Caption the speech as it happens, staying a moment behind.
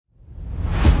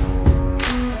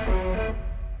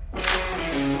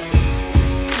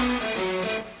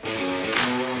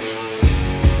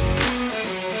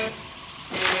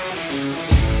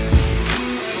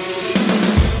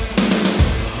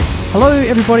Hello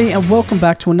everybody and welcome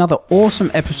back to another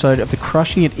awesome episode of the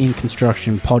Crushing It in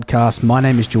Construction podcast. My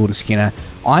name is Jordan Skinner.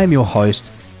 I am your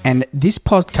host and this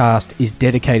podcast is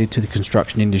dedicated to the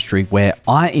construction industry where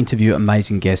I interview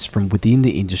amazing guests from within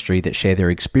the industry that share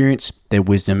their experience, their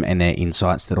wisdom and their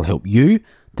insights that'll help you,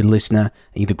 the listener,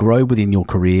 either grow within your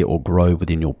career or grow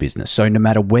within your business. So no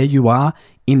matter where you are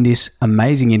in this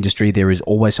amazing industry, there is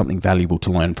always something valuable to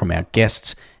learn from our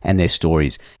guests and their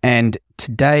stories. And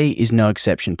today is no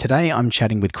exception. Today I'm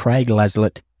chatting with Craig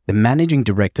Laslett, the Managing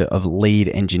Director of Lead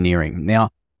Engineering. Now,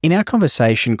 in our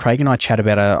conversation, Craig and I chat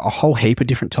about a whole heap of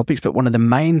different topics, but one of the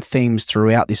main themes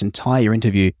throughout this entire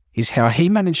interview is how he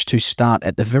managed to start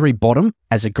at the very bottom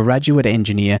as a graduate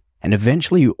engineer and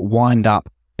eventually wind up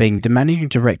being the Managing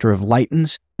Director of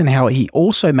Leighton's, and how he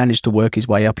also managed to work his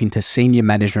way up into senior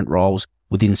management roles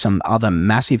within some other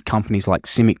massive companies like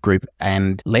Simic Group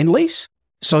and Lendlease.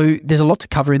 So there's a lot to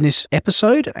cover in this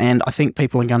episode, and I think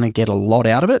people are going to get a lot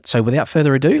out of it. So without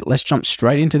further ado, let's jump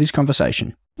straight into this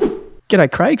conversation.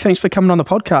 G'day, Craig. Thanks for coming on the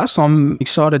podcast. I'm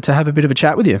excited to have a bit of a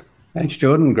chat with you. Thanks,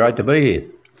 Jordan. Great to be here.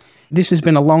 This has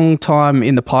been a long time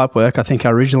in the pipework. I think I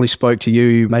originally spoke to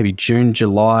you maybe June,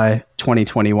 July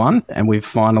 2021, and we've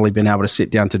finally been able to sit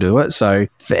down to do it. So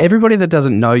for everybody that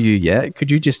doesn't know you yet,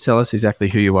 could you just tell us exactly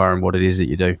who you are and what it is that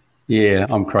you do? Yeah,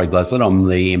 I'm Craig Laslett. I'm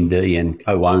the MD and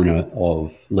co-owner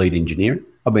of Lead Engineering.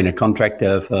 I've been a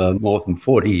contractor for more than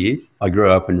 40 years. I grew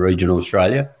up in regional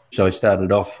Australia. So I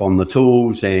started off on the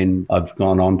tools and I've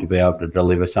gone on to be able to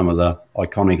deliver some of the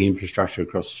iconic infrastructure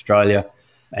across Australia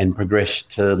and progressed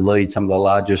to lead some of the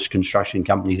largest construction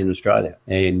companies in Australia,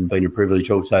 and been a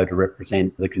privilege also to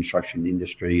represent the construction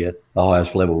industry at the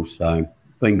highest levels. So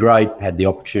been great, had the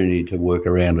opportunity to work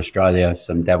around Australia,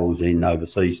 some dabbles in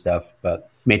overseas stuff, but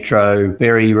metro,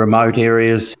 very remote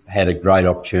areas, had a great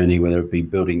opportunity, whether it be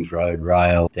buildings, road,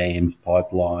 rail, dams,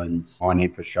 pipelines, mine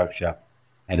infrastructure.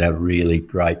 Had a really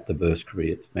great, diverse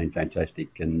career. It's been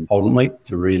fantastic and ultimately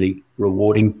it's a really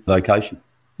rewarding vocation.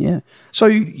 Yeah. So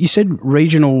you said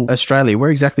regional Australia.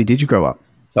 Where exactly did you grow up?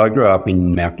 So I grew up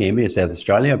in Mount Gambier, South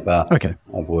Australia, but okay.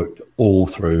 I've worked all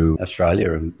through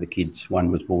Australia, and the kids, one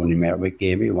was born in Mount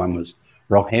Gambier, one was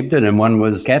Rockhampton and one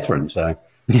was Katherine. So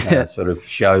it sort of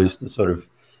shows the sort of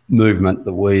movement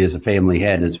that we as a family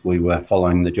had as we were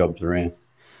following the jobs around.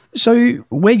 So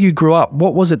where you grew up,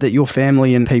 what was it that your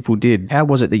family and people did? How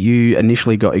was it that you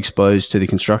initially got exposed to the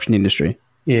construction industry?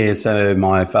 Yeah, so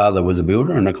my father was a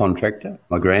builder and a contractor.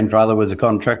 My grandfather was a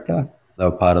contractor. They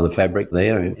were part of the fabric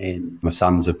there, and my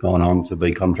sons have gone on to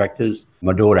be contractors.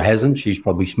 My daughter hasn't. She's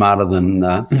probably smarter than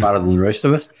the rest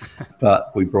of us. But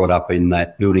we brought up in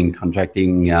that building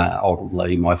contracting.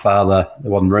 Ultimately, my father, there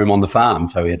wasn't room on the farm,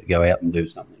 so we had to go out and do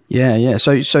something. Yeah.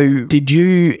 So did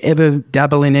you ever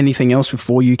dabble in anything else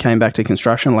before you came back to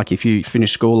construction? Like if you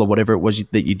finished school or whatever it was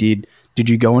that you did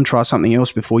you go and try something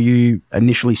else before you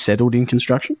initially settled in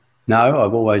construction? No,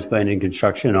 I've always been in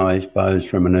construction. I suppose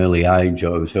from an early age I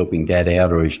was helping Dad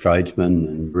out or his tradesman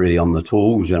and really on the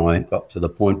tools, and I got to the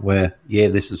point where,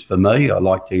 this is for me. I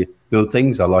like to build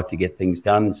things. I like to get things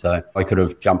done. So I could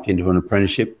have jumped into an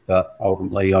apprenticeship, but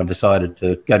ultimately I decided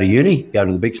to go to uni, go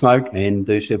to the Big Smoke and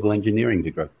do civil engineering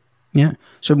degree. Yeah.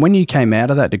 So when you came out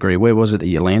of that degree, where was it that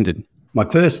you landed? My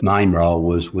first main role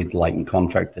was with Leighton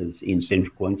Contractors in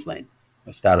Central Queensland.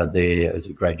 I started there as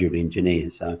a graduate engineer,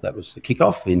 so that was the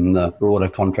kickoff in the broader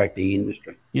contracting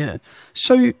industry. Yeah.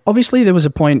 So obviously there was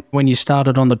a point when you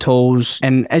started on the tools,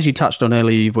 and as you touched on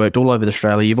earlier, you've worked all over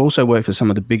Australia. You've also worked for some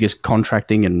of the biggest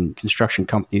contracting and construction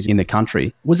companies in the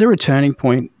country. Was there a turning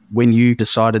point when you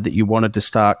decided that you wanted to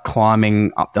start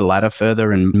climbing up the ladder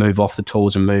further and move off the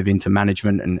tools and move into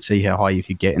management and see how high you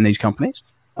could get in these companies?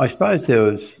 I suppose there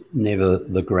was never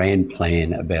the grand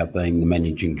plan about being the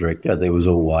managing director. There was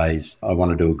always, I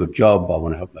want to do a good job, I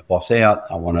want to help my boss out,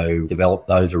 I want to develop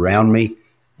those around me.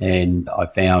 And I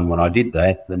found when I did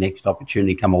that, the next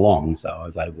opportunity come along. So I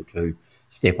was able to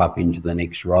step up into the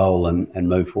next role and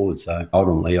move forward. So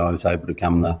ultimately, I was able to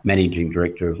become the managing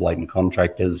director of Leighton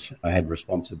Contractors. I had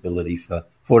responsibility for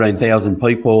 14,000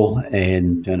 people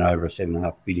and turn over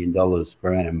 $7.5 billion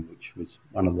per annum, which was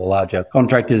one of the larger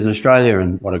contractors in Australia.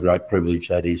 And what a great privilege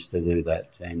that is to do that.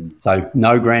 And so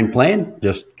no grand plan,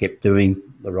 just kept doing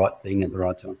the right thing at the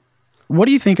right time. What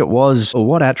do you think it was, or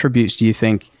what attributes do you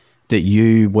think that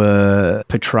you were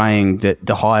portraying that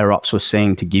the higher ups were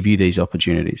seeing to give you these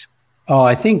opportunities? Oh,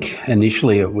 I think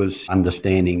initially it was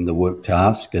understanding the work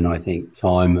task, and I think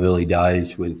time, early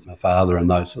days with my father and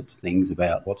those sorts of things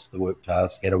about what's the work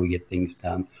task, how do we get things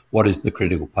done, what is the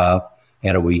critical path,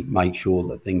 how do we make sure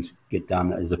that things get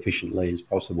done as efficiently as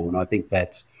possible. And I think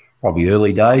that's probably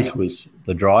early days was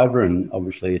the driver and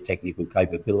obviously a technical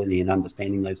capability in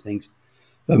understanding those things.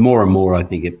 But more and more, I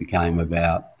think it became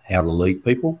about how to lead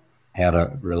people, how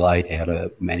to relate, how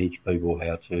to manage people,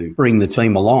 how to bring the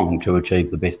team along to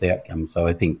achieve the best outcome. So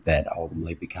I think that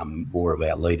ultimately become more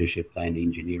about leadership than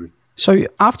engineering. So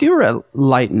after you were at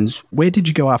Leighton's, where did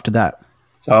you go after that?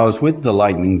 So I was with the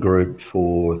Leighton Group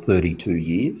for 32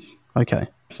 years. Okay.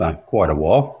 So quite a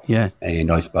while. Yeah.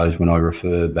 And I suppose when I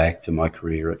refer back to my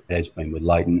career, it has been with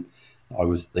Leighton. I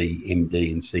was the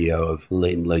MD and CEO of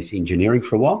Lend-Lease Engineering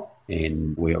for a while,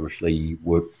 and we obviously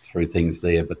worked through things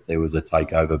there, but there was a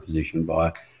takeover position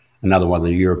by another one of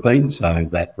the Europeans, so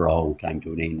that role came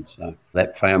to an end. So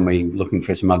that found me looking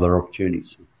for some other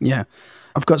opportunities. Yeah.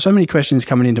 I've got so many questions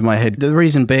coming into my head. The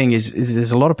reason being is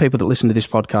there's a lot of people that listen to this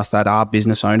podcast that are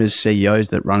business owners, CEOs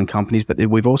that run companies, but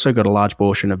we've also got a large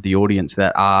portion of the audience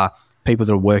that are people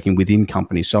that are working within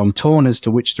companies. So I'm torn as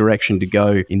to which direction to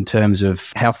go in terms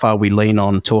of how far we lean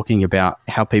on talking about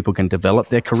how people can develop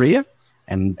their career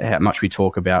and how much we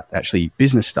talk about actually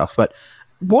business stuff. But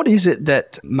what is it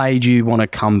that made you want to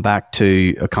come back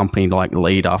to a company like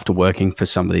Lead after working for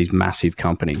some of these massive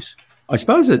companies? I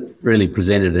suppose it really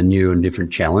presented a new and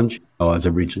different challenge. I was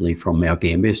originally from Mount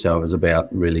Gambier, so it was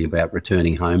about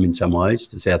returning home in some ways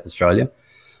to South Australia.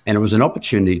 And it was an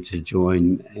opportunity to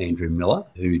join Andrew Miller,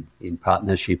 who in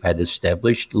partnership had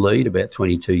established Lead about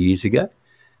 22 years ago.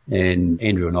 And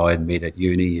Andrew and I had met at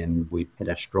uni and we had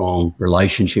a strong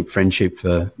relationship, friendship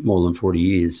for more than 40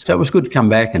 years. So it was good to come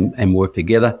back and work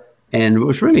together. And it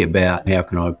was really about how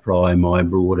can I apply my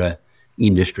broader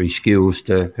industry skills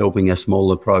to helping a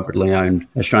smaller privately owned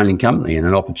Australian company, and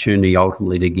an opportunity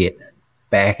ultimately to get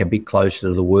back a bit closer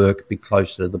to the work, a bit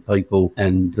closer to the people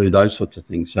and do those sorts of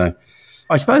things. So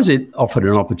I suppose it offered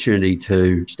an opportunity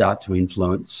to start to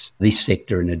influence this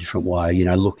sector in a different way,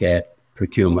 look at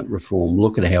procurement reform,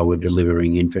 look at how we're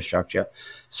delivering infrastructure,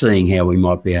 seeing how we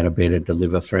might be able to better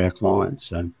deliver for our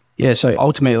clients. So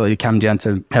ultimately it came down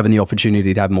to having the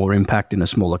opportunity to have more impact in a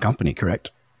smaller company, correct?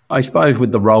 I suppose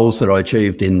with the roles that I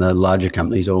achieved in the larger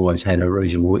companies, I always had a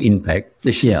reasonable impact.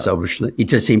 This is obviously,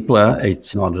 it's a simpler,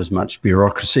 it's not as much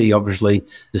bureaucracy. Obviously,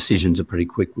 decisions are pretty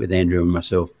quick with Andrew and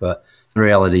myself, but the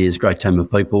reality is a great team of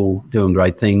people doing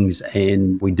great things,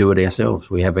 and we do it ourselves.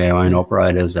 We have our own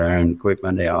operators, our own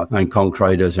equipment, our own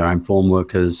concreters, our own form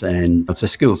workers, and it's a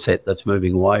skill set that's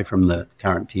moving away from the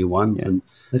current tier ones, and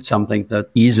it's something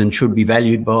that is and should be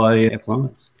valued by our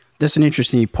clients. That's an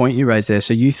interesting point you raised there.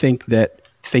 So you think that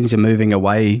things are moving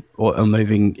away or are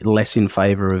moving less in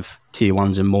favour of tier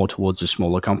ones and more towards the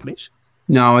smaller companies?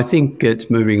 No, I think it's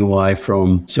moving away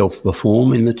from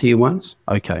self-perform in the tier ones.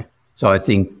 Okay. So I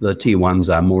think the tier ones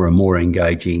are more and more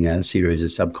engaging a series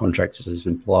of subcontractors as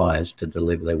suppliers to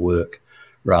deliver their work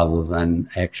rather than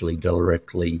actually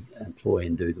directly employ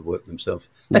and do the work themselves.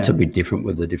 That's a bit different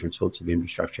with the different sorts of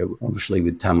infrastructure. Obviously,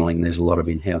 with tunnelling, there's a lot of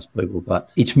in-house people, but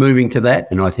it's moving to that,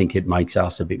 and I think it makes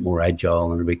us a bit more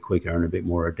agile and a bit quicker and a bit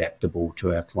more adaptable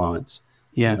to our clients.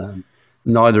 Yeah.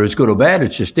 Neither is good or bad,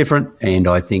 it's just different, and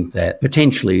I think that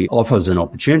potentially offers an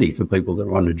opportunity for people that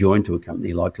want to join to a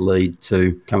company like Lead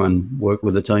to come and work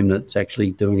with a team that's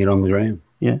actually doing it on the ground.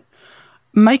 Yeah.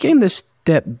 Making the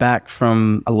step back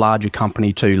from a larger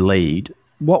company to Lead,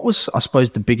 what was, I suppose,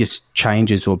 the biggest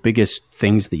changes or biggest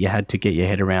things that you had to get your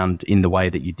head around in the way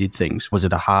that you did things? Was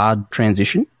it a hard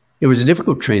transition? It was a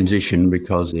difficult transition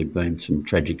because there had been some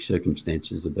tragic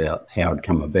circumstances about how it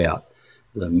come about.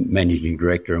 The managing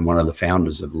director and one of the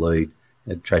founders of Lead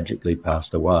had tragically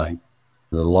passed away.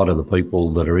 A lot of the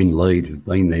people that are in Lead have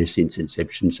been there since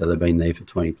inception, so they've been there for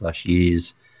 20 plus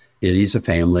years. It is a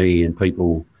family and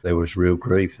people, there was real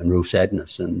grief and real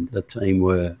sadness, and the team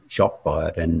were shocked by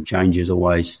it, and change is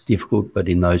always difficult, but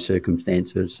in those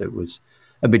circumstances it was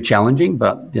a bit challenging.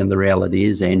 But the reality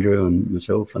is Andrew and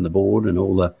myself and the board and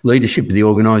all the leadership of the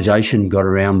organisation got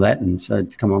around that and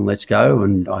said, come on, let's go.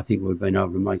 And I think we've been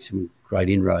able to make some great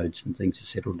inroads and things have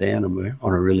settled down and we're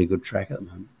on a really good track at the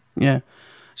moment. Yeah.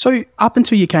 So up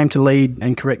until you came to Lead,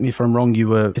 and correct me if I'm wrong, you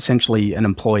were essentially an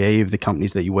employee of the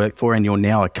companies that you worked for and you're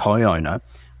now a co-owner.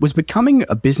 Was becoming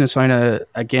a business owner,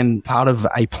 again, part of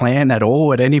a plan at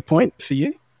all at any point for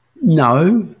you?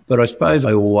 No, but I suppose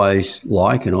I always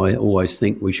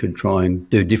think we should try and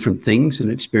do different things and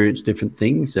experience different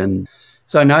things. And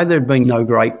so no, there'd been no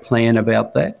great plan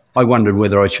about that. I wondered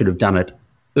whether I should have done it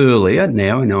earlier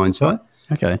now in hindsight.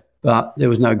 Okay. But there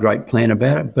was no great plan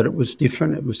about it, but it was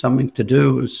different. It was something to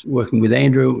do. It was working with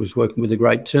Andrew. It was working with a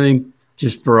great team.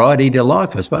 Just variety to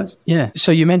life, I suppose. Yeah.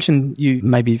 So you mentioned you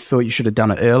maybe thought you should have done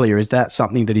it earlier. Is that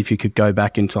something that if you could go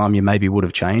back in time, you maybe would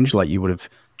have changed? Like you would have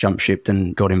jumped ship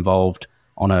and got involved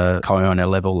on a co-owner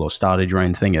level or started your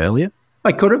own thing earlier?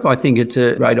 I could have. I think it's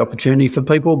a great opportunity for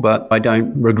people, but I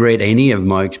don't regret any of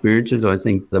my experiences. I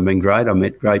think they've been great. I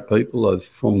met great people. I've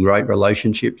formed great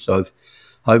relationships. I've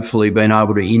hopefully been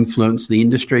able to influence the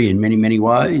industry in many, many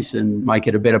ways and make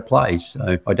it a better place.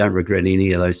 So I don't regret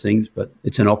any of those things, but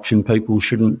it's an option people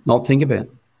shouldn't not think about.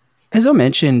 As I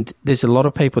mentioned, there's a lot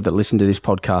of people that listen to this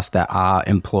podcast that are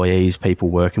employees, people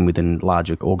working within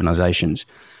larger organisations.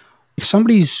 If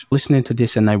somebody's listening to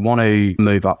this and they want to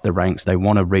move up the ranks, they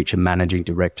want to reach a managing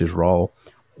director's role,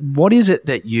 what is it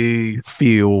that you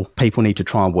feel people need to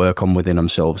try and work on within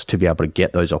themselves to be able to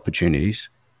get those opportunities?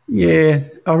 Yeah,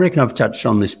 I reckon I've touched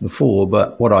on this before,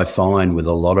 but what I find with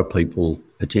a lot of people,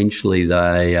 potentially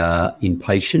they are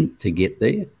impatient to get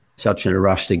there. Such in a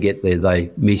rush to get there,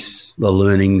 they miss the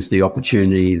learnings, the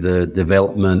opportunity, the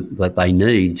development that they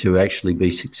need to actually be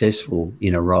successful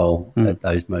in a role at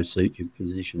those most suited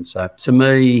positions. So to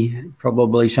me,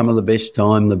 probably some of the best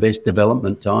time, the best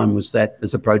development time was that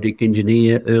as a project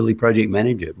engineer, early project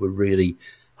manager. We're really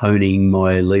honing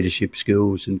my leadership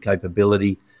skills and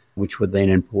capability, which were then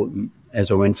important as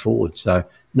I went forward. So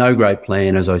no great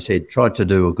plan, as I said, tried to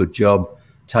do a good job,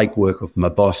 take work off my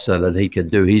boss so that he could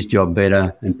do his job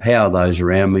better, empower those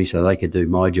around me so they could do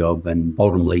my job. And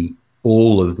ultimately,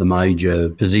 all of the major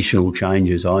positional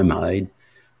changes I made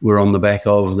were on the back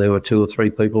of there were 2 or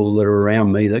 3 people that are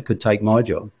around me that could take my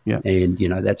job. Yeah. And,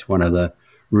 that's one of the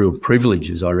real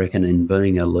privileges, I reckon, in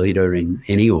being a leader in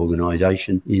any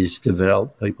organisation is to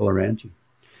develop people around you.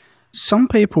 Some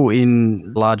people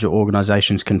in larger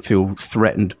organisations can feel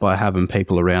threatened by having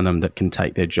people around them that can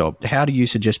take their job. How do you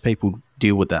suggest people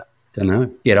deal with that? Don't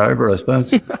know. Get over it, I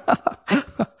suppose.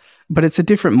 But it's a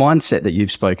different mindset that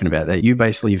you've spoken about, that you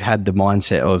basically have had the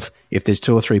mindset of if there's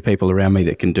 2 or 3 people around me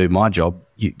that can do my job,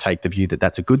 you take the view that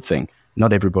that's a good thing.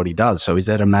 Not everybody does. So is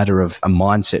that a matter of a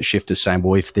mindset shift of saying,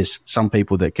 well, if there's some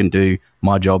people that can do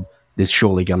my job, there's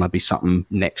surely going to be something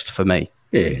next for me?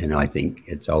 Yeah, and I think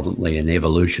it's ultimately an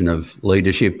evolution of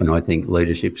leadership, and I think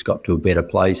leadership's got to a better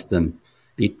place than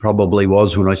it probably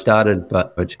was when I started,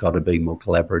 but it's got to be more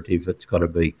collaborative. It's got to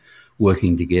be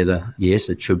working together. Yes,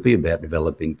 it should be about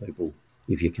developing people.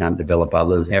 If you can't develop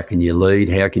others, how can you lead?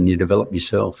 How can you develop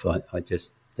yourself? I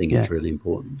just think it's really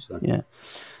important.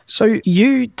 So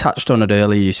you touched on it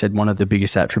earlier. You said one of the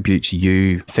biggest attributes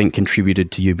you think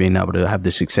contributed to you being able to have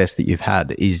the success that you've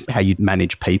had is how you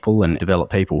manage people and develop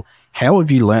people. How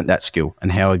have you learnt that skill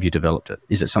and how have you developed it?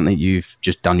 Is it something you've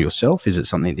just done yourself? Is it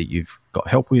something that you've got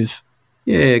help with?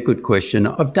 Yeah, good question.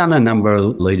 I've done a number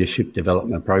of leadership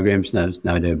development programs, there's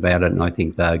no doubt about it, and I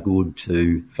think they're good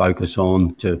to focus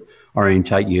on, to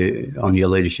orientate you on your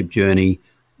leadership journey.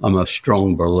 I'm a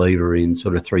strong believer in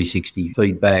sort of 360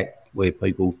 feedback, where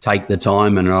people take the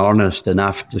time and are honest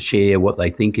enough to share what they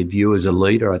think of you as a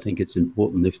leader. I think it's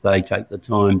important if they take the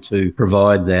time to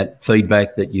provide that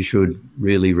feedback that you should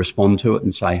really respond to it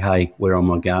and say, hey, where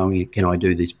am I going? Can I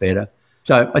do this better?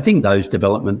 So I think those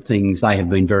development things, they have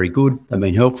been very good. They've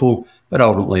been helpful. But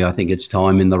ultimately, I think it's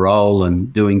time in the role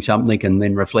and doing something and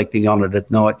then reflecting on it at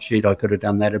night. Shit, I could have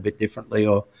done that a bit differently,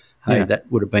 or, hey,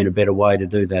 that would have been a better way to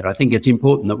do that. I think it's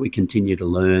important that we continue to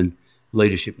learn.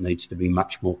 Leadership needs to be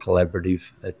much more collaborative.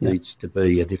 It needs to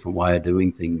be a different way of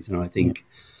doing things. And I think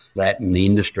that and the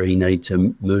industry need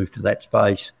to move to that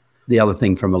space. The other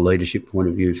thing from a leadership point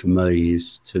of view for me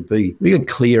is to be really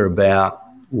clear about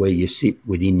where you sit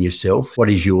within yourself. What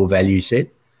is your value set?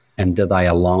 And do they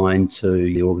align to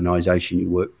the organisation you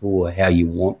work for, how you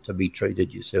want to be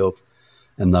treated yourself,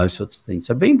 and those sorts of things.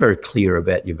 So being very clear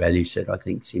about your value set, I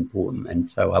think, is important,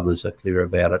 and so others are clear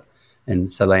about it.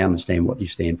 And so they understand what you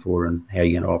stand for and how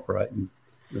you're going to operate and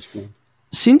respond.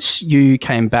 Since you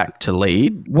came back to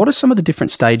lead, what are some of the different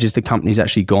stages the company's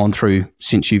actually gone through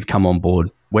since you've come on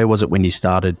board? Where was it when you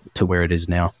started to where it is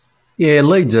now? Yeah,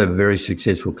 Lead's a very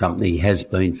successful company, has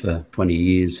been for 20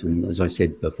 years. And as I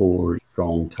said before,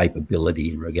 strong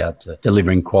capability in regard to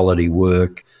delivering quality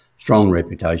work, strong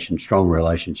reputation, strong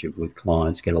relationship with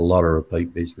clients, get a lot of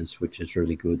repeat business, which is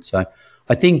really good. So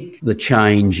I think the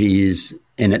change is,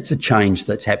 and it's a change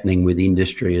that's happening with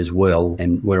industry as well,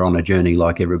 and we're on a journey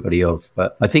like everybody else.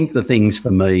 But I think the things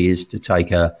for me is to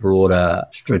take a broader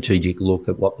strategic look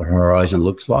at what the horizon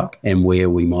looks like and where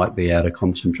we might be able to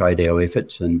concentrate our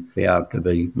efforts and be able to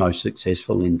be most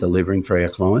successful in delivering for our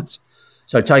clients.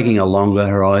 So taking a longer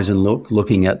horizon look,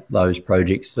 looking at those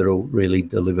projects that will really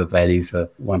deliver value for,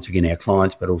 once again, our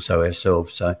clients, but also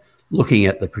ourselves. So looking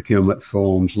at the procurement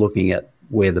forms, looking at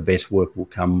where the best work will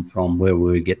come from, where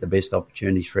we get the best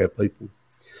opportunities for our people.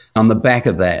 On the back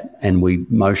of that, and we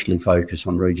mostly focus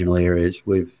on regional areas,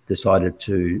 we've decided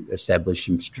to establish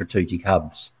some strategic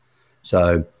hubs.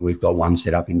 So we've got one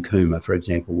set up in Cooma, for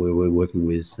example, where we're working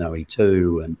with Snowy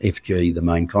 2 and FG, the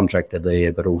main contractor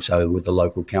there, but also with the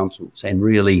local councils, and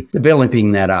really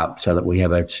developing that up so that we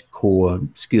have a core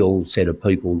skill set of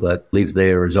people that live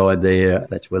there, reside there.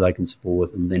 That's where they can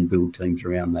support, and then build teams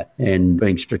around that, and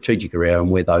being strategic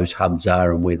around where those hubs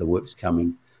are and where the work's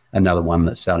coming. Another one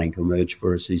that's starting to emerge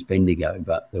for us is Bendigo,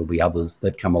 but there'll be others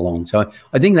that come along. So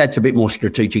I think that's a bit more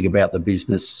strategic about the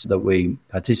business that we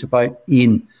participate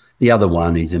in. The other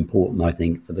one is important, I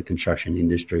think, for the construction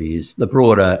industry is the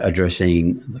broader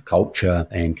addressing the culture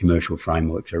and commercial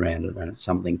frameworks around it. And it's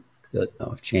something that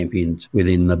I've championed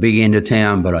within the big end of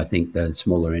town, but I think the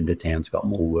smaller end of town's got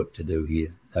more work to do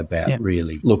here about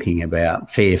really looking about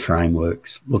fair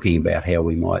frameworks, looking about how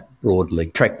we might broadly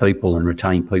attract people and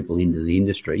retain people into the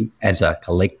industry as a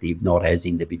collective, not as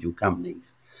individual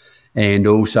companies. And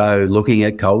also looking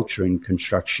at culture in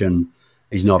construction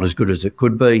is not as good as it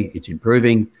could be. It's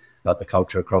improving, but the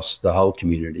culture across the whole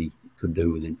community could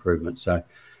do with improvement. So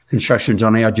construction's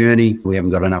on our journey. We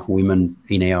haven't got enough women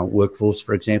in our workforce,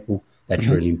 for example. That's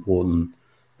really important.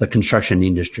 The construction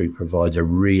industry provides a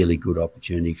really good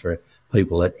opportunity for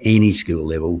people at any skill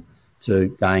level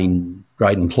to gain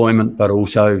great employment, but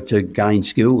also to gain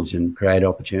skills and create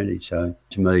opportunities. So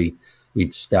to me,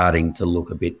 it's starting to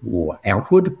look a bit more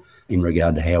outward in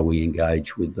regard to how we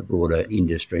engage with the broader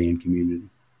industry and community.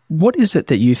 What is it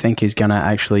that you think is going to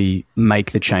actually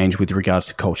make the change with regards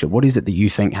to culture? What is it that you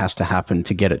think has to happen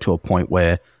to get it to a point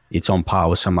where it's on par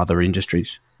with some other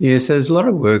industries? Yes, there's a lot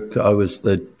of work. I was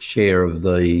the chair of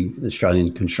the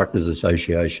Australian Constructors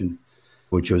Association,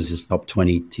 which was the top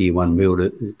 20 Tier 1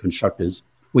 builder constructors.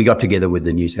 We got together with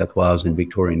the New South Wales and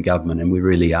Victorian government, and we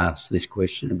really asked this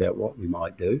question about what we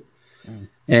might do.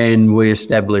 And we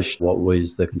established what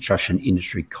was the Construction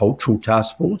Industry Cultural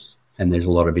Task Force. And there's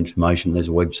a lot of information. There's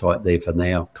a website there for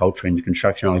now, Culture in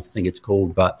Construction, I think it's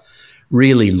called, but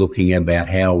really looking about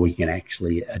how we can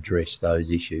actually address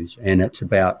those issues. And it's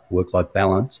about work-life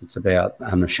balance. It's about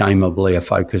unashamedly a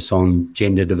focus on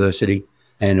gender diversity.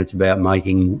 And it's about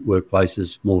making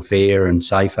workplaces more fair and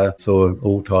safer for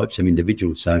all types of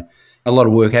individuals. So a lot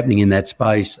of work happening in that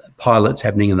space. Pilots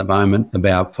happening at the moment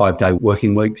about 5-day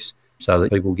working weeks so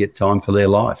that people get time for their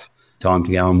life. Time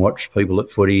to go and watch people at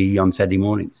footy on Saturday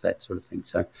mornings, that sort of thing.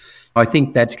 So I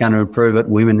think that's going to improve it.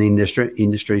 Women in the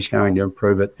industry is going to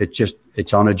improve it.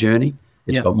 It's on a journey.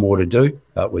 It's got more to do,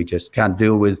 but we just can't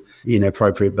deal with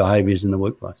inappropriate behaviours in the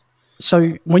workplace.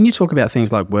 So when you talk about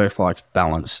things like work-life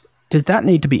balance, does that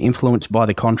need to be influenced by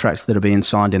the contracts that are being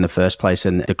signed in the first place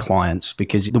and the clients?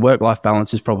 Because the work-life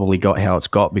balance has probably got how it's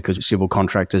got because civil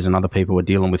contractors and other people are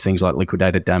dealing with things like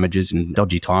liquidated damages and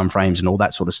dodgy timeframes and all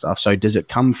that sort of stuff. So does it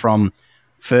come from,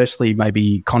 firstly,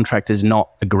 maybe contractors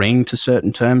not agreeing to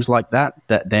certain terms like that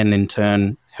then in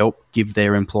turn help give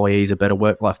their employees a better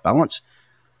work-life balance?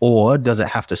 Or does it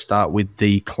have to start with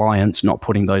the clients not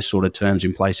putting those sort of terms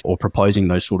in place or proposing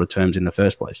those sort of terms in the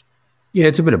first place? Yeah,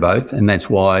 it's a bit of both. And that's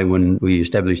why when we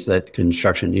established that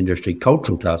Construction Industry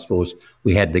Cultural Task Force,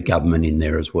 we had the government in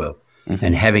there as well.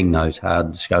 And having those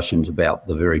hard discussions about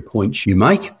the very points you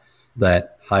make,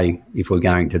 that, hey, if we're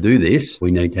going to do this,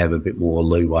 we need to have a bit more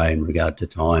leeway in regard to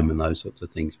time and those sorts of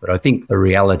things. But I think the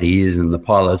reality is, and the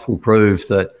pilots will prove,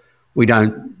 that we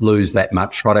don't lose that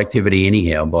much productivity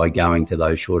anyhow by going to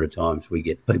those shorter times. We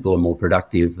get people are more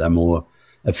productive, they're more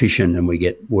efficient, and we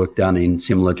get work done in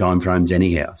similar timeframes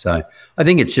anyhow. So I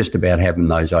think it's just about having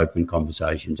those open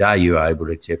conversations. Are you able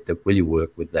to accept it? Will you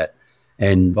work with that?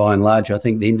 And by and large, I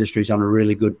think the industry's on a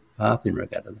really good path in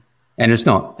regard to that. And it's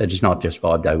not just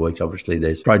 5-day weeks. Obviously,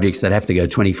 there's projects that have to go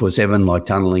 24/7, like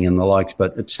tunnelling and the likes,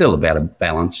 but it's still about a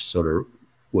balanced sort of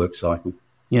work cycle.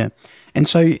 Yeah. And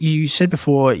so you said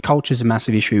before, culture is a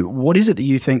massive issue. What is it that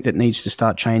you think that needs to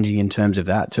start changing in terms of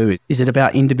that too? Is it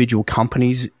about individual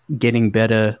companies getting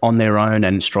better on their own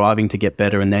and striving to get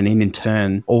better, and then in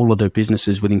turn, all of the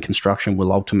businesses within construction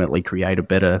will ultimately create a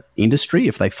better industry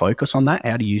if they focus on that?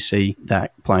 How do you see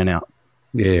that playing out?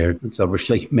 Yeah, it's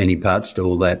obviously many parts to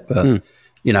all that, but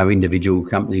individual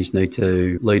companies need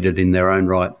to lead it in their own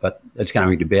right, but it's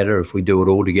going to be better if we do it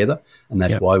all together. And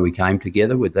that's why we came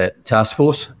together with that task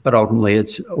force. But ultimately,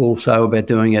 it's also about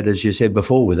doing it, as you said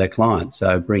before, with our clients.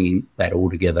 So bringing that all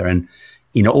together. And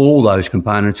in all those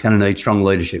components, it's going to need strong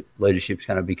leadership. Leadership's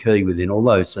going to be key within all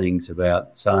those things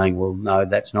about saying, well, no,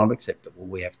 that's not acceptable.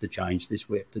 We have to change this.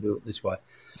 We have to do it this way.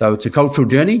 So it's a cultural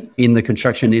journey in the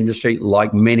construction industry,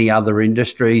 like many other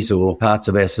industries or parts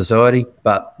of our society.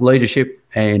 But leadership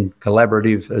and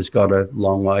collaborative has got a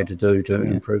long way to do to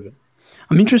improve it.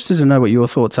 I'm interested to know what your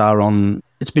thoughts are on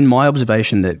It's been my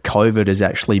observation that COVID has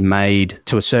actually made,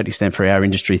 to a certain extent for our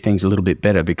industry, things a little bit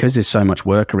better because there's so much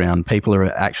work around. People are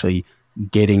actually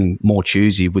getting more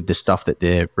choosy with the stuff that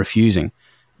they're refusing.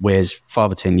 Whereas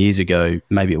 5 or 10 years ago,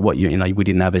 maybe we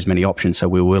didn't have as many options, so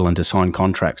we were willing to sign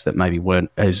contracts that maybe weren't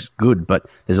as good. But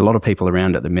there's a lot of people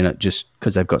around at the minute just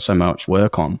because they've got so much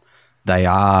work on. They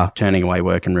are turning away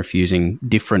work and refusing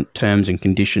different terms and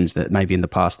conditions that maybe in the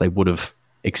past they would have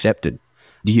accepted.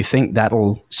 Do you think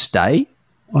that'll stay?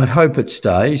 I hope it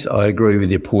stays. I agree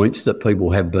with your points that people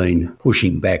have been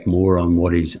pushing back more on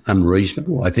what is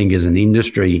unreasonable. I think as an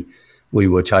industry, we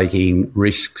were taking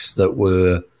risks that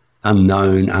were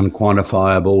unknown,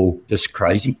 unquantifiable, just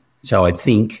crazy. So I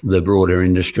think the broader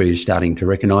industry is starting to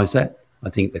recognise that. I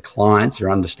think the clients are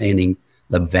understanding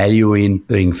the value in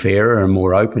being fairer and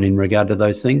more open in regard to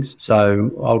those things.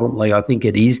 So ultimately, I think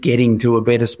it is getting to a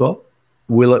better spot.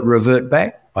 Will it revert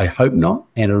back? I hope not.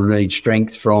 And it'll need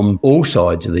strength from all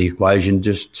sides of the equation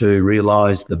just to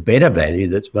realise the better value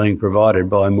that's being provided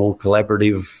by more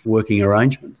collaborative working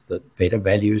arrangements, that better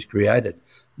value is created.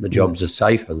 The jobs are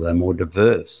safer, they're more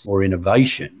diverse, more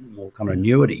innovation, more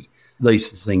continuity.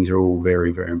 These things are all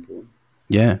very, very important.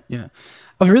 Yeah.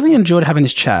 I've really enjoyed having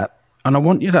this chat, and I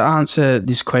want you to answer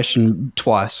this question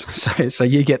twice. So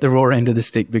you get the raw end of the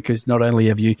stick because not only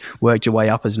have you worked your way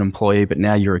up as an employee, but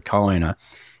now you're a co-owner.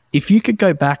 If you could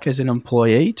go back as an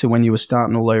employee to when you were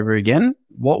starting all over again,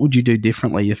 what would you do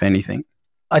differently, if anything?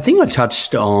 I think I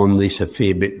touched on this a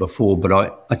fair bit before, but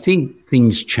I think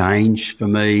things changed for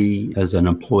me as an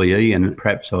employee, and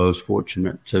perhaps I was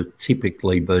fortunate to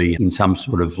typically be in some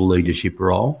sort of leadership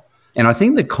role. And I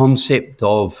think the concept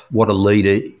of what a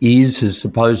leader is has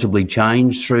supposedly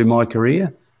changed through my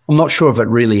career. I'm not sure if it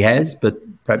really has, but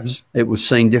perhaps it was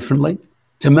seen differently.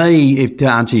 To me, to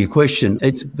answer your question,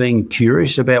 it's being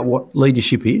curious about what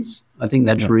leadership is. I think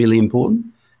that's really important.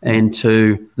 And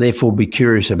to therefore be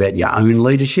curious about your own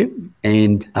leadership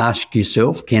and ask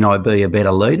yourself, can I be a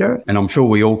better leader? And I'm sure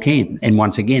we all can. And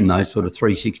once again, those sort of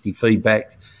 360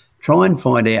 feedback, try and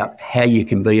find out how you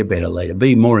can be a better leader,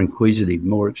 be more inquisitive,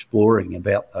 more exploring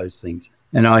about those things.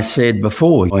 And I said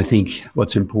before, I think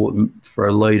what's important for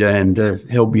a leader and to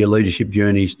help your leadership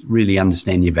journey is to really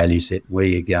understand your value set, where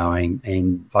you're going,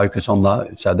 and focus on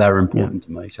those. So they're important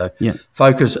to me. So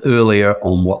focus earlier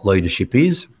on what leadership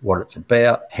is, what it's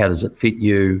about, how does it fit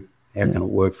you, how can it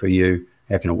work for you,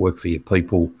 how can it work for your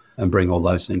people, and bring all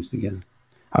those things together.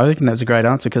 I reckon that's a great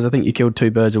answer because I think you killed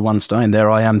two birds with one stone. There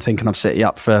I am thinking I've set you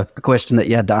up for a question that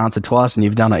you had to answer twice and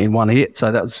you've done it in one hit.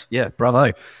 So that was,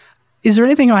 bravo. Is there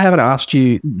anything I haven't asked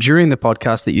you during the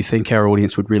podcast that you think our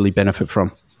audience would really benefit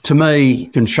from? To me,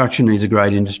 construction is a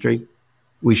great industry.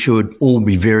 We should all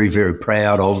be very, very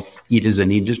proud of it as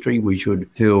an industry. We should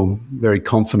feel very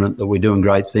confident that we're doing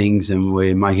great things and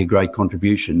we make a great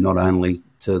contribution, not only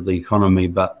to the economy,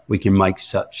 but we can make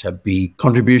such a big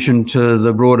contribution to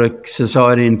the broader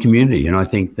society and community. And I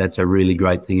think that's a really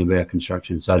great thing about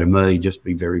construction. So to me, just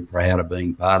be very proud of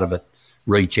being part of it.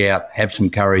 Reach out, have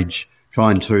some courage, try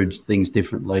and do things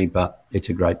differently, but it's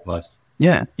a great place.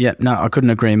 Yeah. No, I couldn't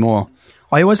agree more.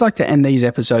 I always like to end these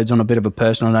episodes on a bit of a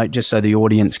personal note just so the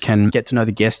audience can get to know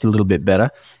the guest a little bit better.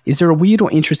 Is there a weird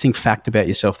or interesting fact about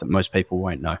yourself that most people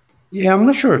won't know? Yeah, I'm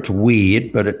not sure it's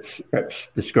weird, but it perhaps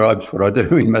describes what I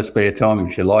do in my spare time,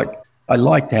 if you like. I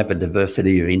like to have a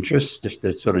diversity of interests, just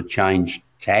to sort of change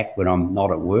tack when I'm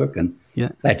not at work, and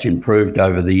that's improved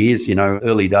over the years. You know,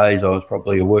 early days I was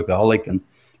probably a workaholic and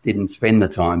didn't spend the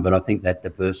time, but I think that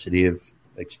diversity of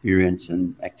experience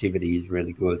and activity is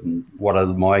really good. And what are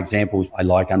my examples? I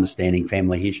like understanding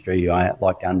family history. I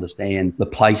like to understand the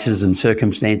places and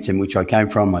circumstance in which I came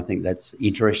from. I think that's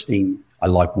interesting. I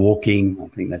like walking.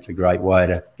 I think that's a great way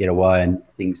to get away and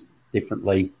things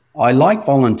differently. I like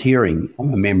volunteering.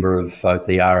 I'm a member of both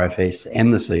the RFS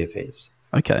and the CFS.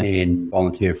 Okay. And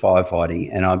volunteer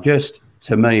firefighting. And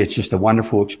to me, it's just a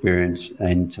wonderful experience.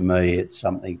 And to me, it's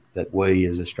something that we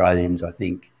as Australians, I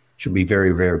think, should be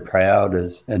very, very proud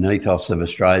as an ethos of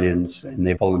Australians, and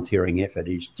their volunteering effort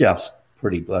is just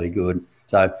pretty bloody good.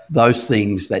 So those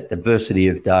things, that diversity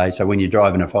of day. So when you're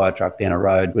driving a fire truck down a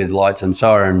road with lights and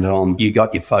sirens on, you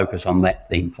got your focus on that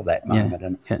thing for that moment.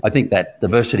 And I think that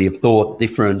diversity of thought,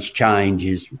 difference, change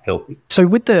is healthy. So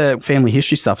with the family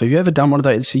history stuff, have you ever done one of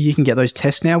those? So you can get those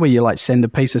tests now where you like send a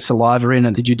piece of saliva in,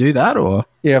 and did you do that or?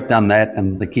 Yeah, I've done that,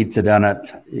 and the kids have done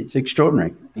it. It's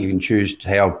extraordinary. You can choose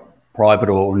how private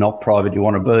or not private you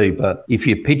want to be, but if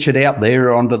you pitch it out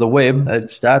there onto the web, it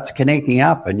starts connecting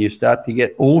up and you start to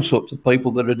get all sorts of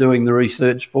people that are doing the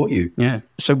research for you. Yeah.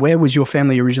 So where was your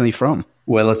family originally from?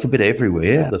 Well, it's a bit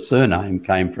everywhere. The surname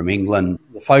came from England.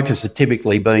 The focus had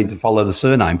typically been to follow the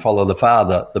surname, follow the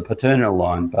father, the paternal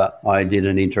line. But I did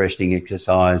an interesting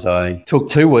exercise. I took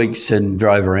 2 weeks and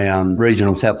drove around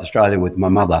regional South Australia with my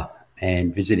mother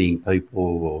and visiting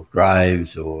people or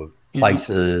graves or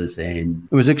places, and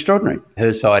it was extraordinary.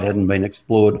 Her side hadn't been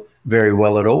explored very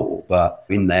well at all, but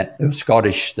in that there was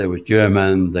Scottish, there was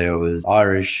German, there was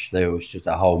Irish, there was just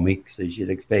a whole mix, as you'd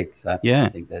expect. So I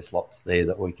think there's lots there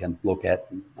that we can look at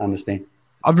and understand.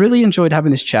 I've really enjoyed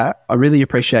having this chat. I really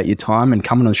appreciate your time and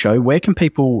coming on the show. Where can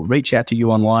people reach out to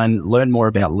you online, learn more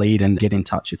about Lead, and get in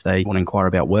touch if they want to inquire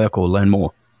about work or learn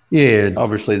more? Yeah,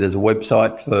 obviously there's a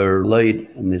website for Lead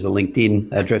and there's a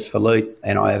LinkedIn address for Lead,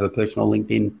 and I have a personal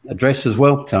LinkedIn address as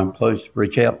well, so please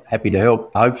reach out. Happy to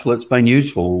help. Hopefully it's been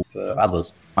useful for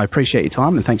others. I appreciate your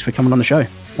time and thanks for coming on the show.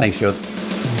 Thanks, George.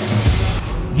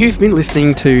 You've been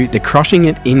listening to the Crushing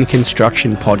It in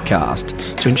Construction podcast.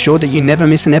 To ensure that you never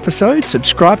miss an episode,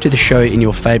 subscribe to the show in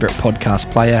your favourite podcast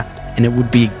player, and it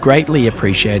would be greatly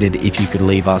appreciated if you could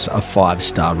leave us a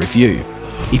 5-star review.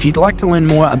 If you'd like to learn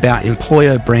more about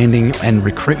employer branding and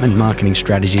recruitment marketing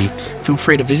strategy, feel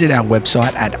free to visit our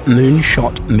website at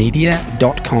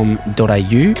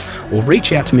moonshotmedia.com.au or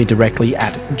reach out to me directly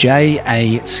at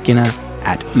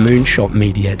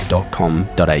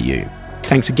jaskinner@moonshotmedia.com.au.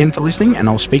 Thanks again for listening, and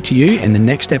I'll speak to you in the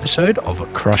next episode of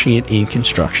Crushing It in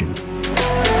Construction.